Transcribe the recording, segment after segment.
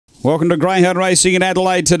Welcome to Greyhound Racing in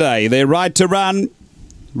Adelaide today. They're right to run.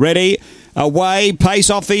 Ready. Away, pace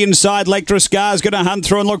off the inside. Lectra Scar's going to hunt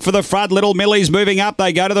through and look for the front. Little Millie's moving up.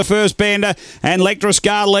 They go to the first bend, and Lectra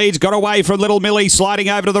Scar leads. Got away from Little Millie, sliding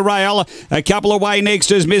over to the rail. A couple away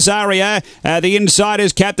next is Miss Aria. The inside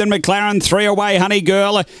is Captain McLaren. 3 away, Honey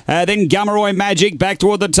Girl. Then Gummeroy Magic back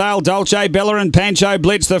toward the tail. Dolce Bella and Pancho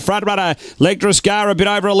Blitz, the front runner. Lectra Scar a bit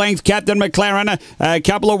over a length. Captain McLaren. A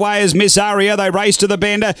couple away is Miss Aria. They race to the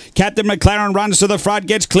bend. Captain McLaren runs to the front,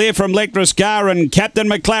 gets clear from Lectra Scar, and Captain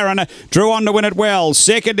McLaren drew on to win it well.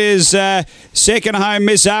 Second is second home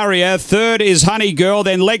Miss Aria. Third is Honey Girl.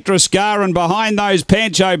 Then Lectra Scar, and behind those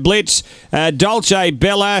Pancho Blitz, Dolce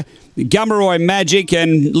Bella, Gummeroy Magic,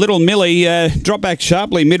 and Little Millie dropped back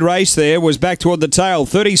sharply mid-race there, was back toward the tail.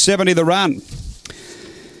 30-70 the run.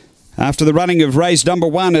 After the running of race number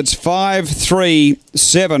 1, it's 5, 3,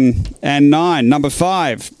 7 and 9. Number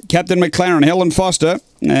 5, Captain McLaren, Helen Foster,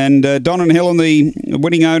 and Don and Helen, the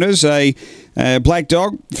winning owners. A Black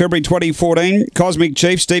Dog, February 2014. Cosmic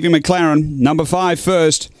Chief, Stevie McLaren. Number 5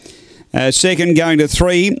 first. Second going to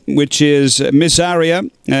 3, which is Miss Aria.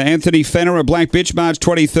 Anthony Fenner, a Black Bitch, March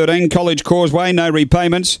 2013. College Causeway, no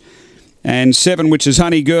repayments. And 7, which is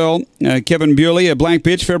Honey Girl. Kevin Bewley, a Black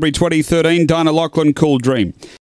Bitch, February 2013. Dinah Lachlan, Cool Dream.